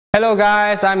Hello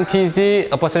guys, I'm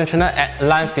TZ, a personal trainer at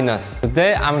Line Fitness.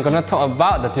 Today I'm gonna talk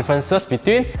about the differences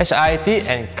between HIIT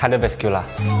and cardiovascular.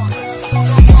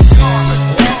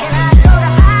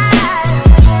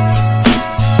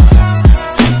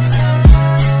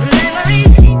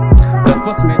 The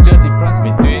first major difference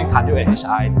between cardio and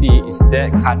HIIT is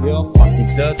that cardio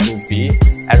considered to be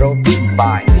aerobic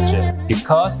by nature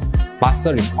because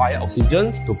muscle require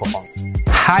oxygen to perform.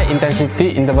 High-intensity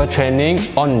interval training,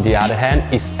 on the other hand,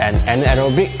 is an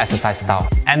anaerobic exercise style.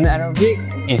 Anaerobic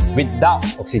is without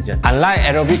oxygen. Unlike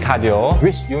aerobic cardio,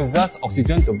 which uses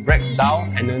oxygen to break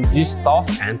down energy stores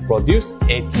and produce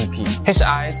ATP,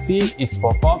 HIIT is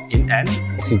performed in an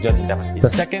oxygen deficit. The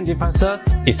second difference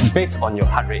is based on your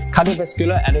heart rate.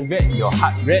 Cardiovascular elevates your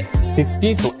heart rate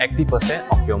 50 to 80%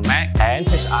 of your max, and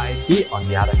HIIT, on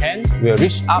the other hand, will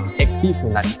reach up 80 to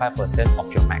 95%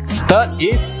 of your max. Third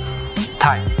is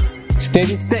time.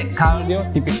 Steady-state cardio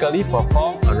typically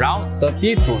perform around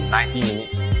 30 to 90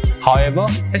 minutes. However,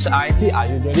 HIIT are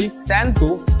usually 10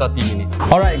 to 30 minutes.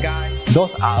 Alright guys, those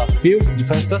are a few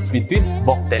differences between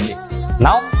both techniques.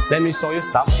 Now, let me show you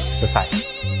some exercise.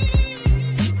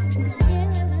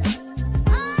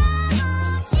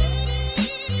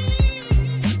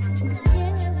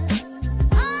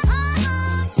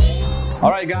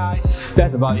 Alright guys,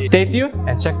 that's about it. Stay tuned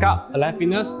and check out Line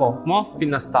Fitness for more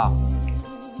fitness stuff.